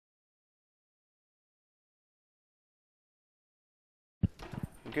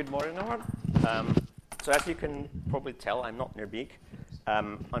Good morning, everyone. So as you can probably tell, I'm not Nirbeek.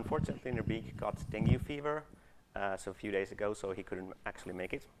 Unfortunately, Nirbeek got dengue fever so a few days ago, so he couldn't actually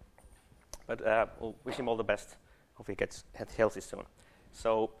make it. But we'll wish him all the best. Hope he gets healthy soon.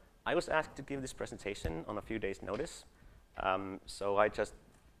 So I was asked to give this presentation on a few days' notice. So I just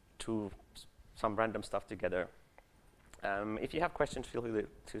threw some random stuff together. If you have questions, feel free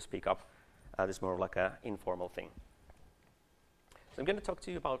to speak up. This is more like an informal thing. So I'm going to talk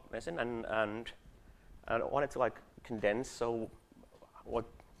to you about Meson, and I wanted to condense. So,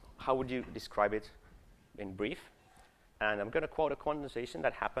 how would you describe it in brief? And I'm going to quote a conversation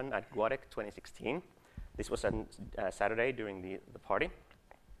that happened at GUADEC 2016. This was on Saturday during the party.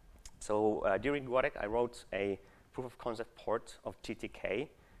 So during GUADEC, I wrote a proof of concept port of GTK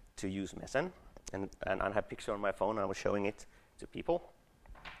to use Meson, and I have a picture on my phone, and I was showing it to people.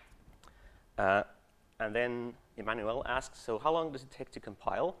 And then Emmanuel asked, so how long does it take to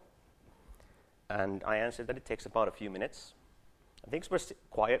compile? And I answered that it takes about a few minutes. Things were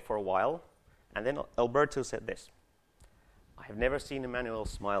quiet for a while, and then Alberto said this: I have never seen Emmanuel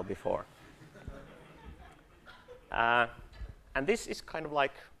smile before. And this is kind of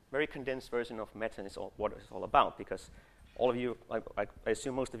like a very condensed version of Meson is what it's all about, because all of you, I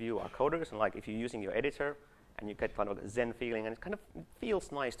assume most of you are coders, and if you're using your editor, and you get kind of a Zen feeling, and it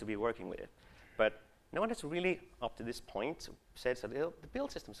feels nice to be working with it. But no one has really, up to this point, said that the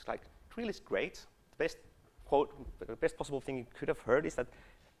build system is really great. The best possible thing you could have heard is that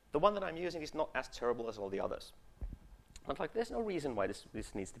the one that I'm using is not as terrible as all the others. But there's no reason why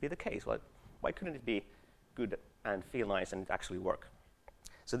this needs to be the case. Why couldn't it be good and feel nice and actually work?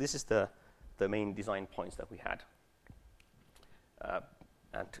 So this is the main design points that we had.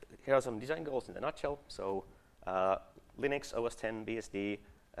 And here are some design goals in a nutshell. So Linux, OS X, BSD,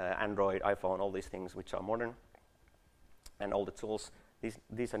 Android, iPhone, all these things which are modern, and all the tools.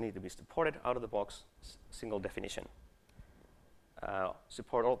 These need to be supported out of the box, single definition.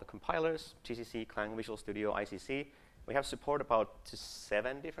 Support all the compilers, GCC, Clang, Visual Studio, ICC. We have support about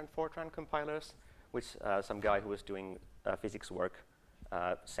 7 different Fortran compilers, which some guy who was doing physics work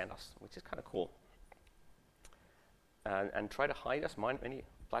sent us, which is kind of cool. And try to hide as many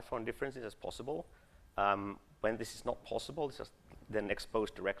platform differences as possible. When this is not possible, it's just then expose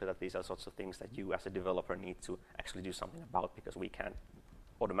directly that these are sorts of things that you as a developer need to actually do something about, because we can't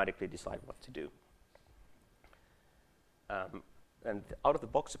automatically decide what to do. And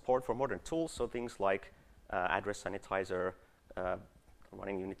out-of-the-box support for modern tools, so things like address sanitizer,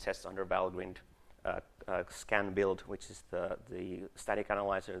 running unit tests under Valgrind, scan build, which is the static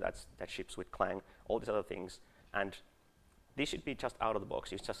analyzer that ships with Clang, all these other things. And these should be just out of the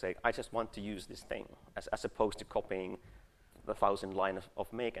box. You just say, I just want to use this thing, as opposed to copying the 1,000 lines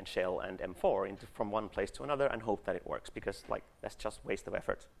of make and shell and M4 from one place to another and hope that it works, because that's just waste of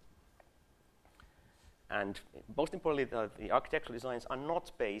effort. And most importantly, the architectural designs are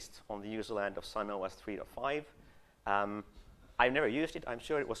not based on the user land of Sun OS 3.5. I've never used it. I'm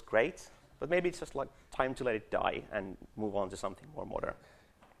sure it was great, but maybe it's just time to let it die and move on to something more modern.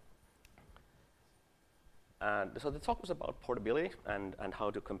 So the talk was about portability and how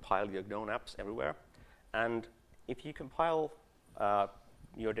to compile your GNOME apps everywhere. And if you compile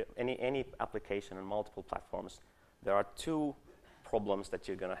any application on multiple platforms, there are 2 problems that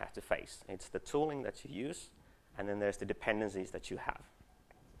you're going to have to face. It's the tooling that you use, and then there's the dependencies that you have.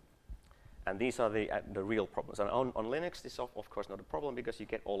 And these are the real problems. And on Linux, this is of course not a problem, because you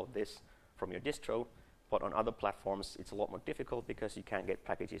get all of this from your distro. But on other platforms, it's a lot more difficult, because you can't get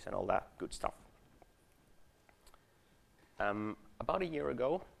packages and all that good stuff. About a year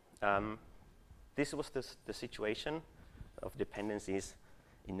ago, this was the situation of dependencies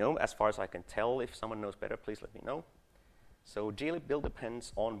in GNOME, as far as I can tell. If someone knows better, please let me know. So glib build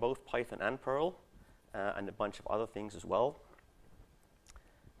depends on both Python and Perl, and a bunch of other things as well.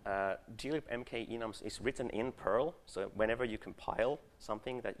 glib mk-enums is written in Perl, so whenever you compile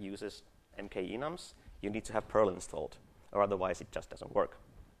something that uses mk-enums, you need to have Perl installed, or otherwise it just doesn't work.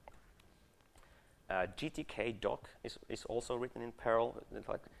 GTK doc is also written in Perl.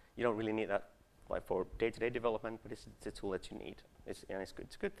 You don't really need that for day-to-day development, but it's a tool that you need. It's good.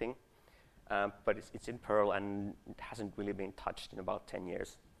 It's a good thing, but it's in Perl, and it hasn't really been touched in about 10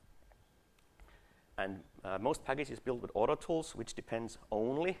 years. And most packages built with auto tools, which depends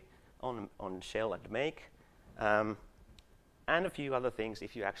only on shell and make, and a few other things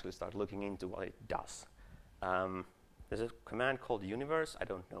if you actually start looking into what it does. There's a command called universe. I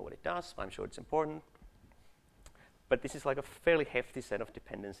don't know what it does. I'm sure it's important. But this is a fairly hefty set of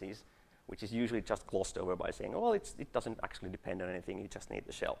dependencies, which is usually just glossed over by saying, well, it doesn't actually depend on anything. You just need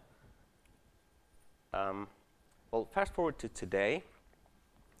the shell. Well, fast forward to today.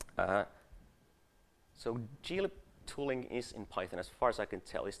 So glib tooling is in Python, as far as I can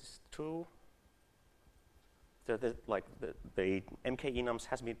tell. Is this true? The MK-enums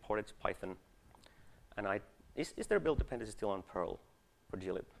has been ported to Python, and is there a build dependency still on Perl for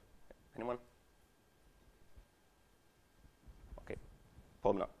glib? Anyone? Okay,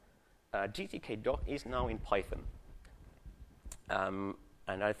 probably not. GTK.doc is now in Python, and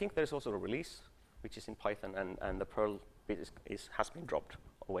I think there's also a release which is in Python, and the Perl bit has been dropped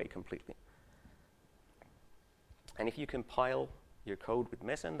away completely. And if you compile your code with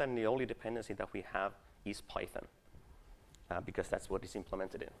Meson, then the only dependency that we have is Python, because that's what is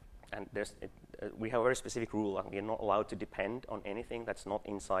implemented in. And we have a very specific rule that we are not allowed to depend on anything that's not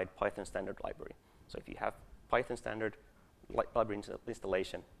inside Python standard library. So if you have Python standard library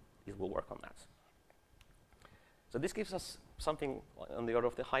installation, it will work on that. So this gives us something on the order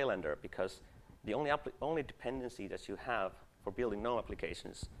of the Highlander, because the only dependency that you have for building GNOME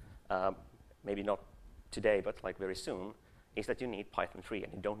applications, maybe not today, but like very soon, is that you need Python 3,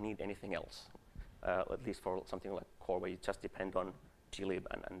 and you don't need anything else, at least for something like core, where you just depend on glib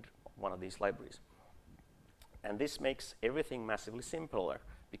and one of these libraries. And this makes everything massively simpler,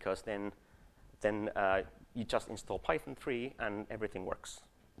 because then you just install Python 3 and everything works.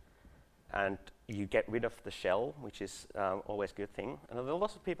 And you get rid of the shell, which is always a good thing. And there are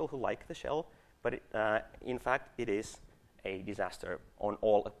lots of people who like the shell, but in fact, it is a disaster on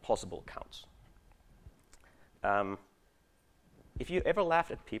all possible counts. If you ever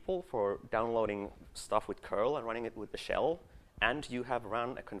laughed at people for downloading stuff with curl and running it with the shell, and you have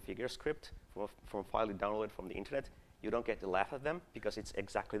run a configure script from a file you downloaded from the internet, you don't get to laugh at them, because it's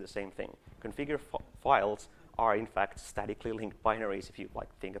exactly the same thing. Configure files are in fact statically linked binaries if you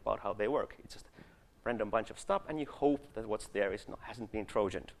think about how they work. It's just a random bunch of stuff, and you hope that what's there hasn't been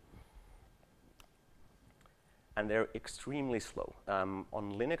Trojaned. And they're extremely slow. On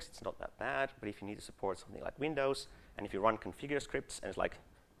Linux, it's not that bad, but if you need to support something like Windows, and if you run configure scripts, and it's like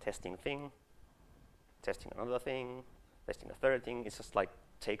testing thing, testing another thing, testing a third thing, it's just like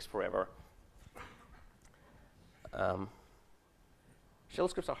takes forever. Shell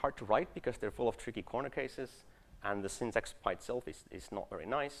scripts are hard to write because they're full of tricky corner cases, and the syntax by itself is not very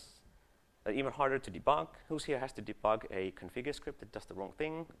nice. They're even harder to debug. Who's here has to debug a configure script that does the wrong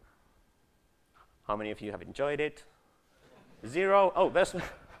thing? How many of you have enjoyed it? 0? Oh,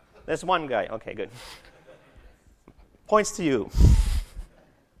 there's one guy. Okay, good. Points to you.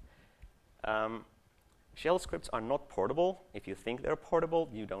 Shell scripts are not portable. If you think they're portable,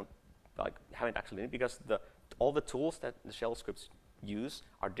 you haven't actually, because all the tools that the shell scripts use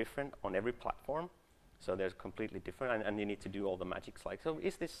are different on every platform. So they're completely different, and you need to do all the magics. Like, so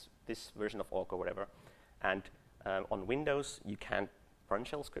is this version of awk or whatever? And on Windows, you can't run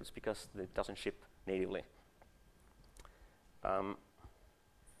shell scripts because it doesn't ship natively.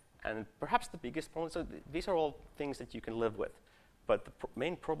 And perhaps the biggest problem, so these are all things that you can live with, but the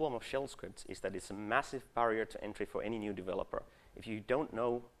main problem of shell scripts is that it's a massive barrier to entry for any new developer. If you don't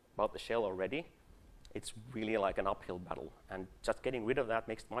know about the shell already, it's really like an uphill battle, and just getting rid of that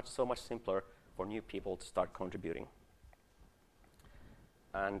makes it so much simpler for new people to start contributing.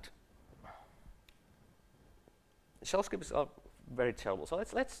 And shell scripts are very terrible. So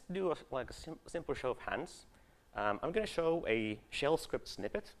let's do a simple show of hands. I'm going to show a shell script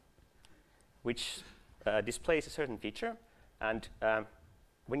snippet, which displays a certain feature. And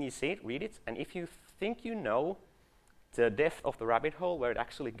when you see it, read it. And if you think you know the depth of the rabbit hole where it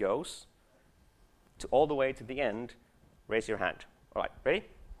actually goes, all the way to the end, raise your hand. All right, ready?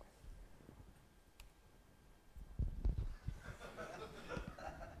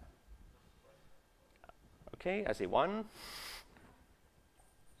 Okay, I see 1.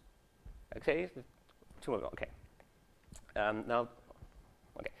 Okay, 2 more. Okay. Now,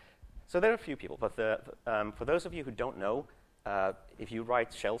 okay. So there are a few people, but for those of you who don't know, if you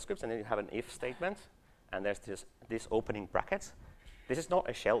write shell scripts and then you have an if statement, and there's this opening brackets, this is not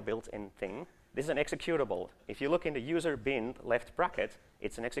a shell built-in thing. This is an executable. If you look in the user bin left bracket,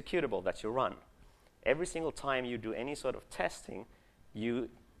 it's an executable that you run. Every single time you do any sort of testing, you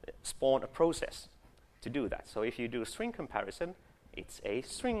spawn a process to do that. So if you do a string comparison, it's a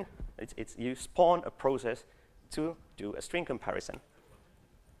string. You spawn a process to do a string comparison.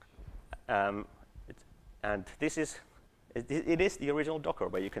 And this is it is the original Docker,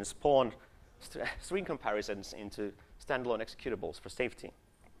 where you can spawn string comparisons into standalone executables for safety,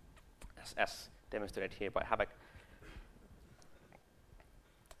 as demonstrated here by Havoc.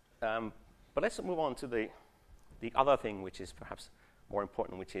 But let's move on to the other thing, which is perhaps more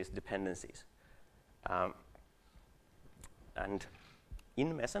important, which is dependencies. And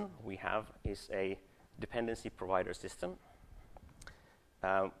in Meson, we have a dependency provider system.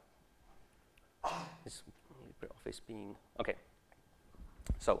 Is LibreOffice being okay?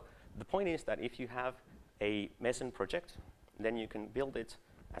 So the point is that if you have a Meson project, then you can build it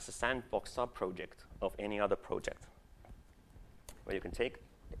as a sandbox sub-project of any other project, where you can take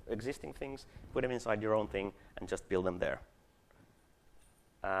existing things, put them inside your own thing, and just build them there.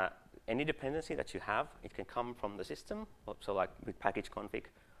 Any dependency that you have, it can come from the system, so like with package config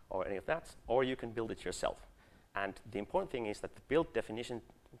or any of that, or you can build it yourself. And the important thing is that the build definition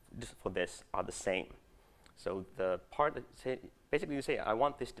for this are the same. So the part that basically you say, I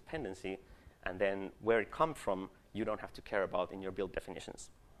want this dependency, and then where it comes from, you don't have to care about in your build definitions.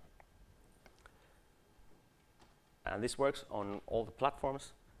 And this works on all the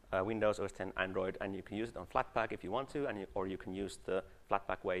platforms, Windows, OS X, Android, and you can use it on Flatpak if you want to, and or you can use the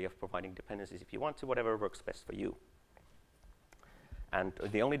Flatpak way of providing dependencies if you want to, whatever works best for you. And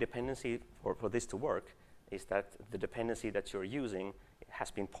the only dependency for this to work is that the dependency that you're using has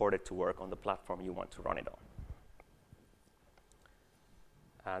been ported to work on the platform you want to run it on.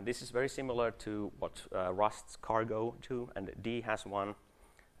 This is very similar to what Rust's Cargo do, and D has one,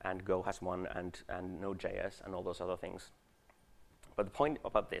 and Go has one, and Node.js, and all those other things. But the point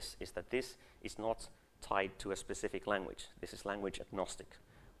about this is that this is not tied to a specific language. This is language agnostic.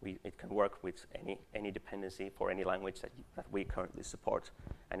 It can work with any dependency for any language that we currently support,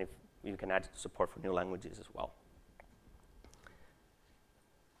 and if you can add support for new languages as well.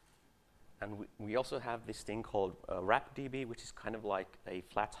 And we also have this thing called wrapdb, which is kind of like a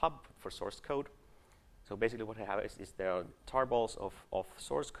flat hub for source code. So basically what I have is there are tarballs of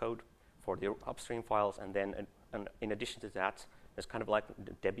source code for the upstream files, and then in addition to that, there's kind of like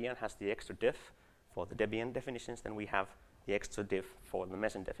Debian has the extra diff for the Debian definitions, then we have the extra diff for the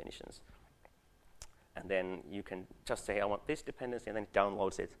Meson definitions. And then you can just say, I want this dependency, and then it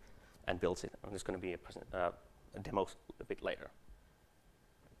downloads it and builds it. And there's going to be a demo a bit later.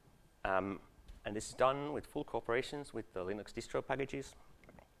 And this is done with full cooperations with the Linux distro packages.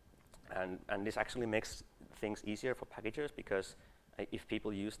 And this actually makes things easier for packagers, because if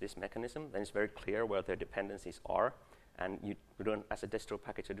people use this mechanism, then it's very clear where their dependencies are. And you don't, as a distro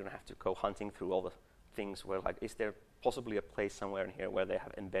packager, you don't have to go hunting through all the things where, like, is there possibly a place somewhere in here where they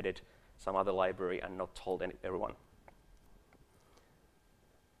have embedded some other library and not told everyone?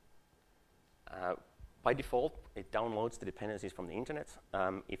 By default, it downloads the dependencies from the internet.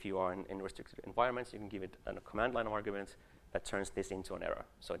 If you are in restricted environments, you can give it a command line argument that turns this into an error.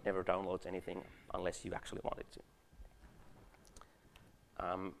 So it never downloads anything unless you actually want it to.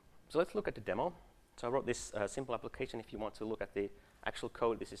 So let's look at the demo. So I wrote this simple application. If you want to look at the actual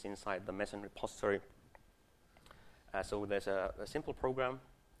code, this is inside the Meson repository. So there's a simple program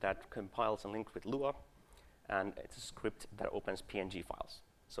that compiles and links with Lua, and it's a script that opens PNG files.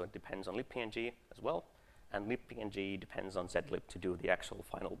 So it depends on libpng as well, and libpng depends on zlib to do the actual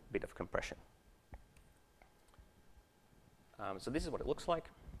final bit of compression. So this is what it looks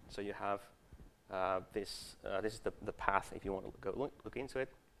like. So you have this is the path if you want to go look into it.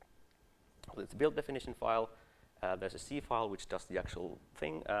 So it's a build definition file. There's a C file which does the actual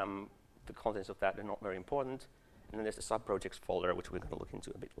thing. The contents of that are not very important. And then there's the subprojects folder, which we're going to look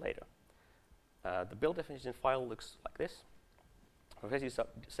into a bit later. The build definition file looks like this. First, you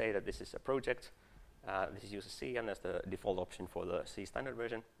say that this is a project. This is uses C, and there's the default option for the C standard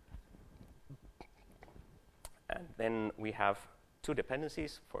version. And then we have two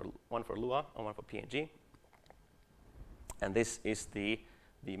dependencies, one for Lua and one for PNG. And this is the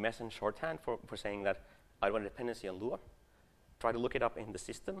Meson shorthand for saying that I want a dependency on Lua. Try to look it up in the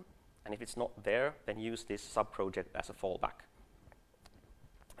system, and if it's not there, then use this subproject as a fallback.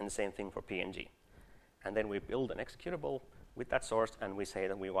 And the same thing for PNG. And then we build an executable with that source, and we say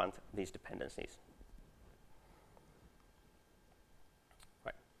that we want these dependencies.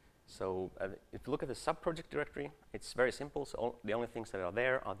 Right. So if you look at the subproject directory, it's very simple. So the only things that are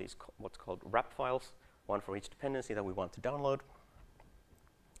there are these what's called wrap files, one for each dependency that we want to download.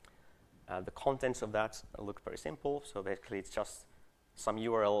 The contents of that look very simple. So basically, it's just some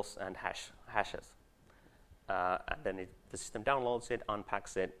URLs and hashes. And then the system downloads it,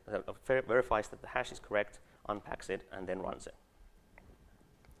 unpacks it, verifies that the hash is correct, unpacks it, and then runs it.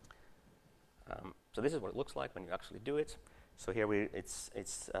 So this is what it looks like when you actually do it. So here it's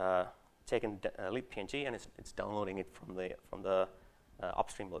taken libpng, and it's downloading it from the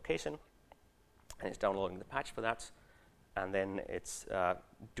upstream location, and it's downloading the patch for that. And then it's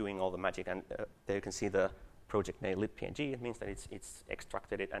doing all the magic, and there you can see the project name libpng. It means that it's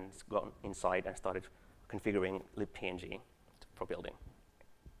extracted it and it's gone inside and started configuring libpng for building.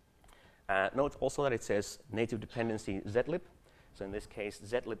 Note also that it says native dependency zlib. So in this case,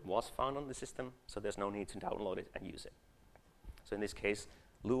 zlib was found on the system, so there's no need to download it and use it. So in this case,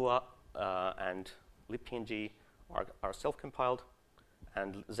 Lua and libpng are self-compiled,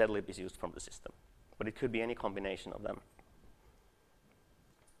 and zlib is used from the system. But it could be any combination of them.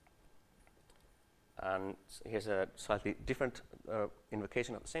 And here's a slightly different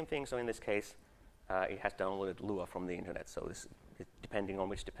invocation of the same thing. So in this case, it has downloaded Lua from the internet. So this, depending on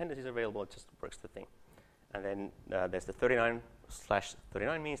which dependencies are available, it just works the thing. And then there's the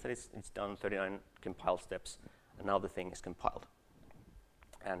 39/39 means that it's done 39 compile steps, and now the thing is compiled.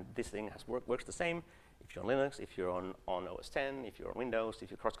 And this thing works the same. If you're on Linux, if you're on OS 10, if you're on Windows, if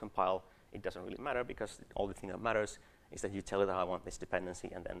you cross-compile, it doesn't really matter, because all the thing that matters is that you tell it how I want this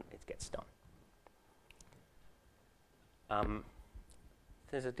dependency, and then it gets done.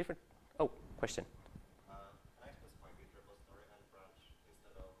 There's a different question. Can I specify Git repository and branch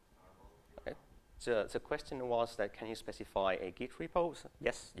instead of normal? Okay. So the question was that can you specify a Git repo?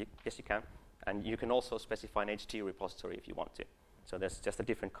 Yes, you can. And you can also specify an HT repository if you want to. So there's just a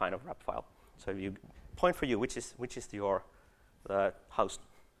different kind of wrap file. So if you point for you, which is your host?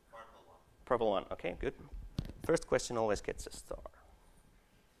 Purple one. Purple one. Okay, good. First question always gets a star.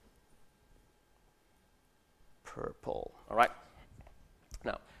 Purple. All right.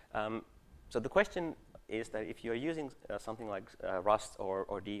 Now, so the question is that if you're using something like Rust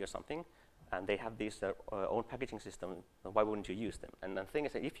or D or something, and they have this own packaging system, why wouldn't you use them? And the thing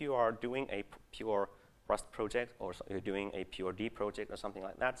is that if you are doing a pure Rust project, or you're doing a pure D project or something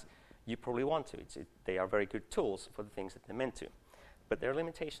like that, you probably want to. They are very good tools for the things that they're meant to. But there are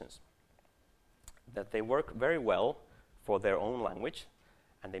limitations. That they work very well for their own language,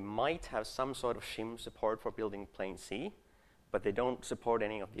 and they might have some sort of shim support for building plain C, but they don't support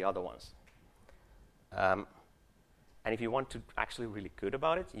any of the other ones. And if you want to actually really good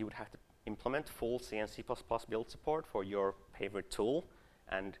about it, you would have to implement full C and C++ build support for your favorite tool.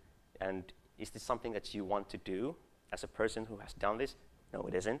 And is this something that you want to do as a person who has done this? No,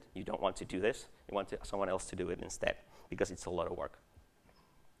 it isn't. You don't want to do this. You want someone else to do it instead, because it's a lot of work.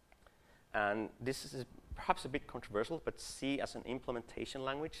 And this is perhaps a bit controversial, but C as an implementation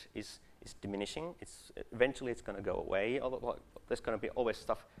language is diminishing. Eventually it's going to go away. There's going to be always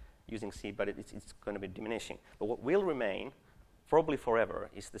stuff using C, but it's going to be diminishing. But what will remain, probably forever,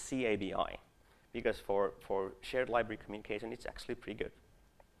 is the C ABI, because for shared library communication, it's actually pretty good.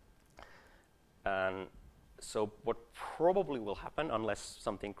 And so what probably will happen, unless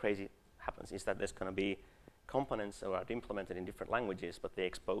something crazy happens, is that there's going to be components that are implemented in different languages, but they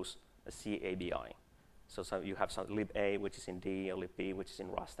expose a C ABI. So you have some lib-A, which is in D, or lib-B, which is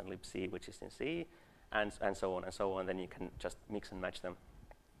in Rust, and lib-C, which is in C, and so on and so on. Then you can just mix and match them.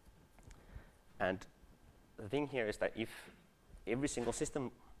 And the thing here is that if every single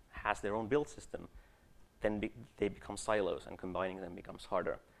system has their own build system, then they become silos, and combining them becomes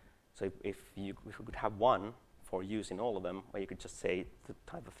harder. So if you could have one for use in all of them, where you could just say the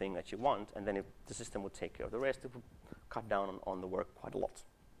type of thing that you want, and then if the system would take care of the rest, it would cut down on the work quite a lot.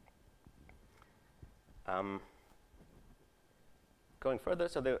 Going further,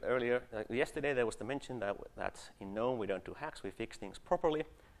 so yesterday there was the mention that in GNOME we don't do hacks, we fix things properly.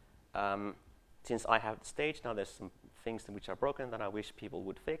 Since I have the stage, now there's some things which are broken that I wish people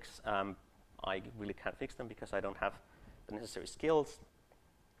would fix. I really can't fix them because I don't have the necessary skills.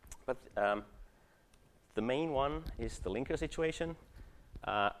 But the main one is the linker situation.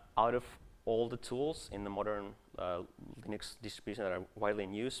 Out of all the tools in the modern Linux distribution that are widely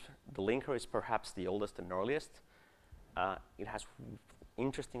in use, the linker is perhaps the oldest and earliest. It has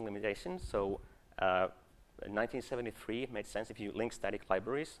interesting limitations. So in 1973, it made sense if you link static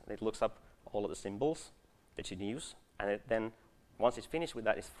libraries, it looks up all of the symbols that you use, and then once it's finished with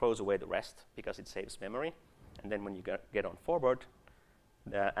that, it throws away the rest because it saves memory. And then when you get on forward,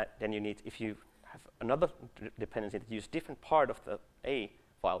 then you need, if you have another dependency that uses different part of the A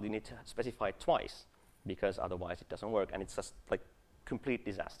file, you need to specify it twice, because otherwise it doesn't work, and it's just like complete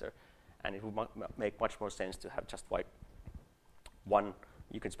disaster. And it would make much more sense to have just like one.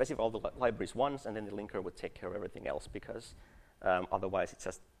 You can specify all the libraries once, and then the linker would take care of everything else, because otherwise it's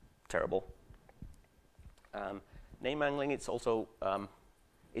just terrible. Name angling, it's also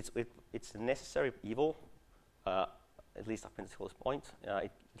it's a necessary evil, at least up until this point.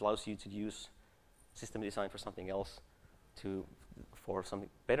 It allows you to use system design for something else, for something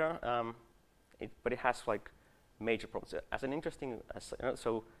better. But it has like major problems. As an interesting,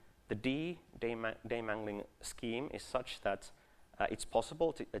 so the name angling scheme is such that it's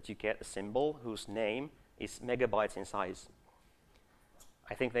possible that you get a symbol whose name is megabytes in size.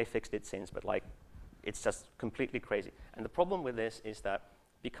 I think they fixed it since, but like it's just completely crazy. And the problem with this is that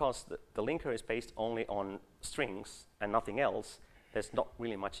because the linker is based only on strings and nothing else, there's not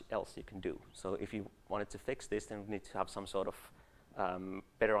really much else you can do. So if you wanted to fix this, then we need to have some sort of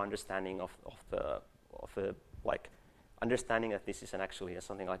better understanding of the like understanding that this is actually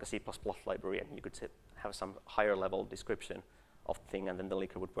something like a C++ library, and you could have some higher level description of the thing, and then the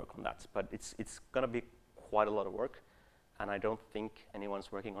linker would work on that. But it's going to be quite a lot of work, and I don't think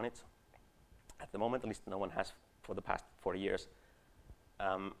anyone's working on it at the moment. At least no one has for the past 40 years.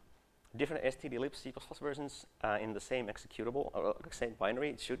 Different stdlib C++ versions in the same executable or same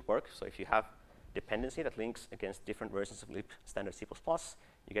binary, it should work. So if you have dependency that links against different versions of lib standard C++,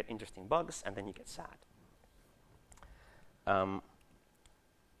 you get interesting bugs, and then you get sad.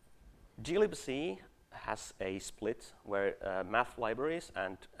 glibc has a split where math libraries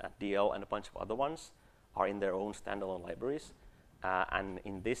and DL and a bunch of other ones are in their own standalone libraries. And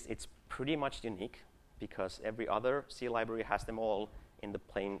in this, it's pretty much unique because every other C library has them all in the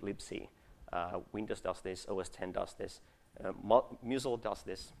plain libc. Windows does this, OS X does this, Meson does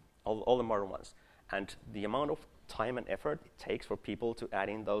this, all the modern ones. And the amount of time and effort it takes for people to add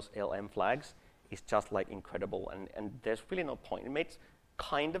in those LM flags is just like incredible. And there's really no point. It made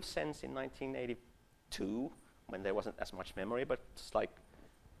kind of sense in 1982 when there wasn't as much memory, but it's like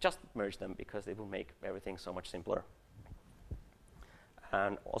just merge them because it will make everything so much simpler.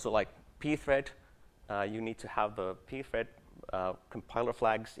 And also like pthread, you need to have the pthread compiler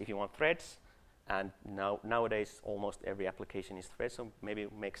flags if you want threads. And nowadays, almost every application is thread, so maybe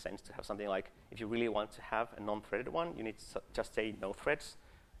it makes sense to have something like, if you really want to have a non-threaded one, you need to just say no threads,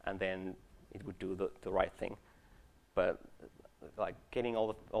 and then it would do the right thing. But like getting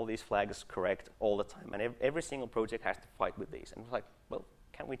all these flags correct all the time, and every single project has to fight with these. And it's like, well,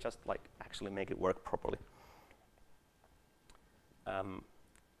 can't we just like actually make it work properly?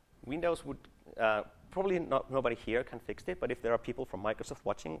 Windows would probably nobody here can fix it, but if there are people from Microsoft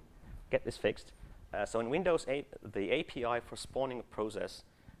watching, get this fixed. So in Windows 8, the API for spawning a process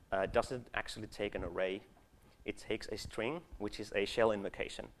doesn't actually take an array. It takes a string, which is a shell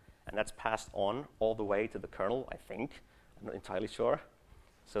invocation. And that's passed on all the way to the kernel, I think. I'm not entirely sure.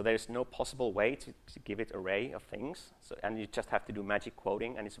 So there's no possible way to give it an array of things. So, and you just have to do magic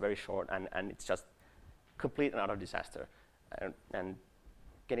quoting, and it's very short, and it's just complete and utter disaster. And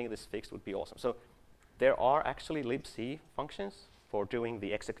getting this fixed would be awesome. So there are actually libc functions for doing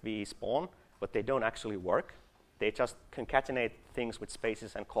the execv spawn, but they don't actually work. They just concatenate things with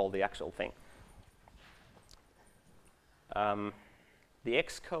spaces and call the actual thing. The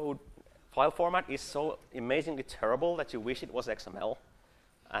Xcode file format is so amazingly terrible that you wish it was XML,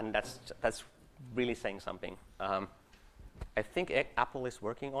 and that's really saying something. I think Apple is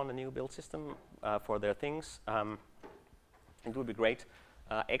working on a new build system for their things. It would be great.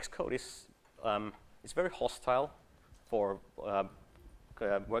 Xcode is very hostile for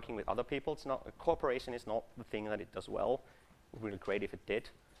working with other people. It's not cooperation is not the thing that it does well. It would be really great if it did.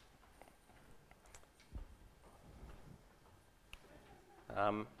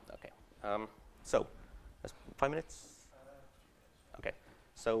 Okay. So, that's 5 minutes. Okay.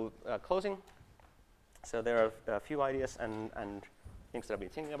 So closing. So there are a few ideas and things that I've been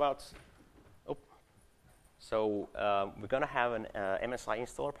thinking about. Oh. So we're going to have an MSI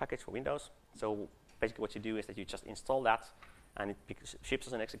installer package for Windows. So basically what you do is that you just install that, and it ships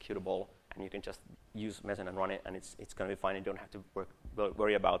as an executable, and you can just use Meson and run it, and it's going to be fine. You don't have to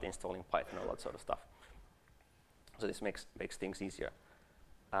worry about installing Python or all that sort of stuff. So this makes things easier.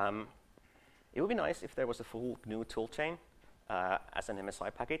 It would be nice if there was a full GNU toolchain as an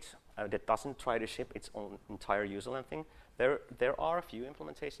MSI package that doesn't try to ship its own entire userland thing. There are a few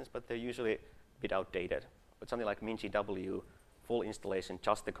implementations, but they're usually a bit outdated. But something like MinGW, full installation,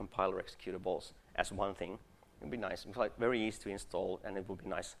 just the compiler executables as one thing, it would be nice. It's like very easy to install, and it would be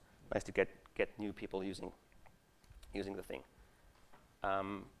nice to get new people using the thing.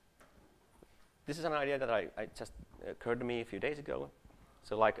 This is an idea that I just occurred to me a few days ago.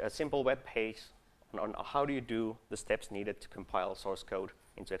 So like a simple web page on how do you do the steps needed to compile source code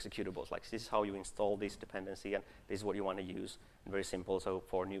into executables. Like this is how you install this dependency, and this is what you want to use. And very simple, so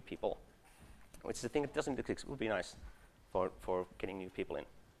for new people. Which is a thing that doesn't exist. It would be nice for getting new people in.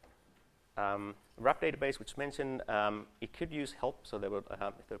 Wrapdb, which mentioned, it could use help. So there were,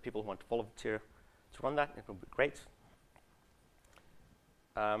 if there are people who want to volunteer to run that, it would be great.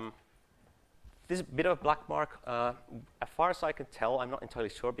 This is a bit of a black mark. As far as I can tell, I'm not entirely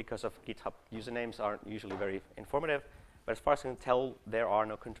sure because of GitHub usernames aren't usually very informative. But as far as I can tell, there are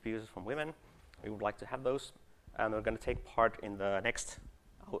no contributors from women. We would like to have those. And we're going to take part in the next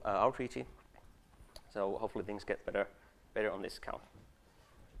outreach. So hopefully things get better on this count.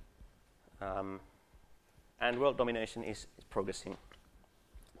 And world domination is progressing.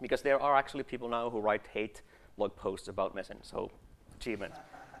 Because there are actually people now who write hate blog posts about Meson. So achievement.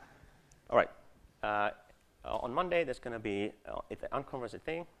 All right. on Monday, there's going to be, if the Uncomers a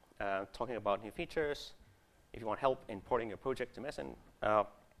thing, talking about new features. If you want help importing your project to Meson, talk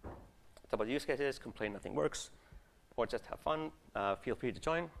about use cases, complain nothing works, or just have fun, feel free to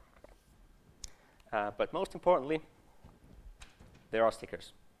join. But most importantly, there are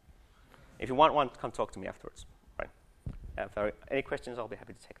stickers. If you want one, come talk to me afterwards. Right. If there are any questions, I'll be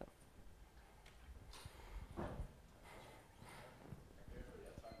happy to take them.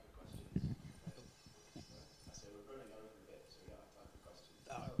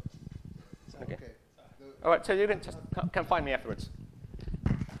 Okay. All right, so you can just come find me afterwards.